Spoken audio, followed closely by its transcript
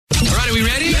are we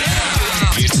ready? Yeah!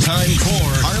 It's time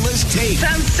for Carla's Take.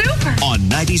 Sounds super. On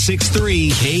 96.3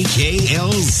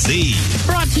 KKLZ.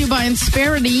 Brought to you by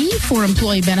Insperity for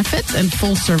employee benefits and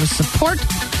full-service support.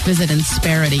 Visit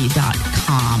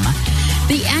Insperity.com.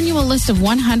 The annual list of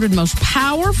 100 most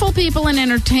powerful people in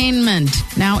entertainment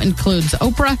now includes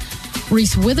Oprah,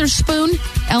 Reese Witherspoon,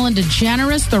 Ellen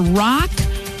DeGeneres, The Rock,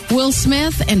 Will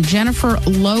Smith, and Jennifer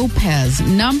Lopez.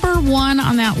 Number one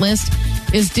on that list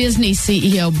is Disney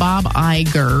CEO Bob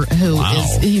Iger,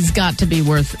 he's got to be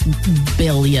worth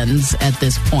billions at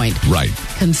this point. Right.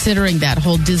 Considering that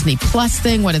whole Disney Plus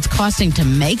thing, what it's costing to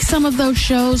make some of those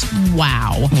shows,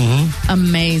 wow. Mm-hmm.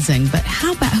 Amazing. But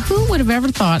how about, who would have ever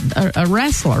thought a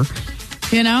wrestler,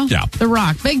 you know? Yeah. The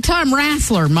Rock. Big time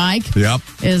wrestler, Mike. Yep.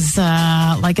 Is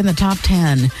like in the top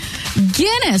 10.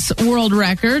 Guinness World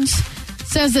Records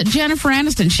says that Jennifer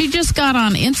Aniston, she just got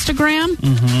on Instagram.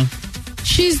 Mm-hmm.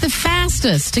 She's the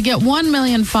fastest to get 1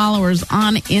 million followers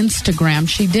on Instagram.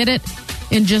 She did it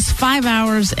in just 5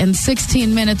 hours and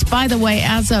 16 minutes. By the way,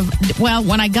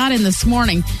 when I got in this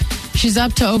morning, she's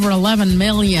up to over 11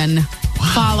 million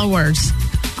followers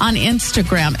on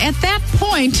Instagram. At that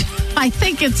point, I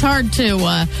think it's hard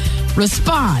to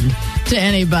respond to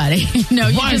anybody.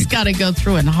 You just got to go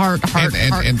through and heart.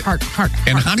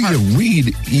 And how do you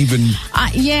read even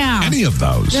any of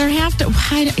those? There have to,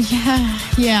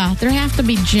 there have to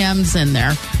be gems in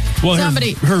there. Well,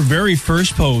 her very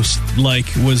first post,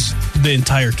 was the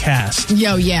entire cast.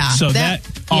 Yeah. So that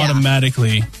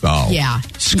automatically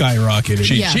skyrocketed.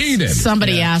 She cheated.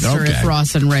 Somebody asked her if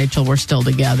Ross and Rachel were still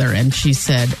together, and she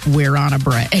said, "We're on a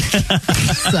break."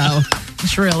 So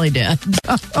she really did.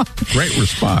 Great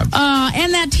response.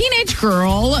 And that teenage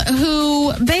girl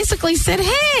who basically said,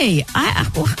 "Hey,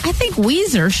 I think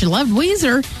Weezer, she loved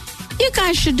Weezer. You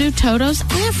guys should do Toto's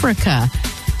Africa."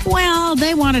 Well,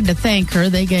 they wanted to thank her.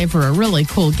 They gave her a really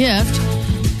cool gift.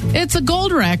 It's a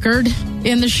gold record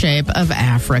in the shape of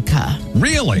Africa.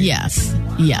 Really? Yes.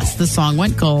 The song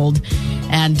went gold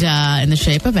and in the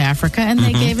shape of Africa, and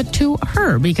they gave it to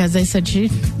her because they said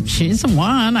she's the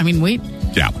one. I mean, we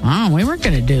weren't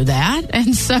going to do that.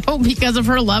 And so because of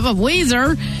her love of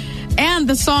Weezer and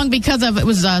the song, because of it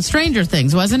was Stranger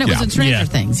Things, wasn't it? Was it Stranger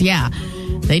Things? Yeah.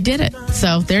 They did it.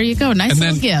 So there you go. Nice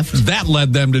little gift. That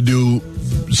led them to do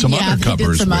some other covers. They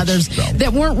did some others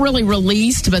that weren't really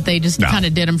released, but they just kind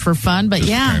of did them for fun. But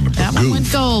that one went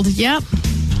gold. Yep.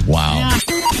 Wow. Yeah.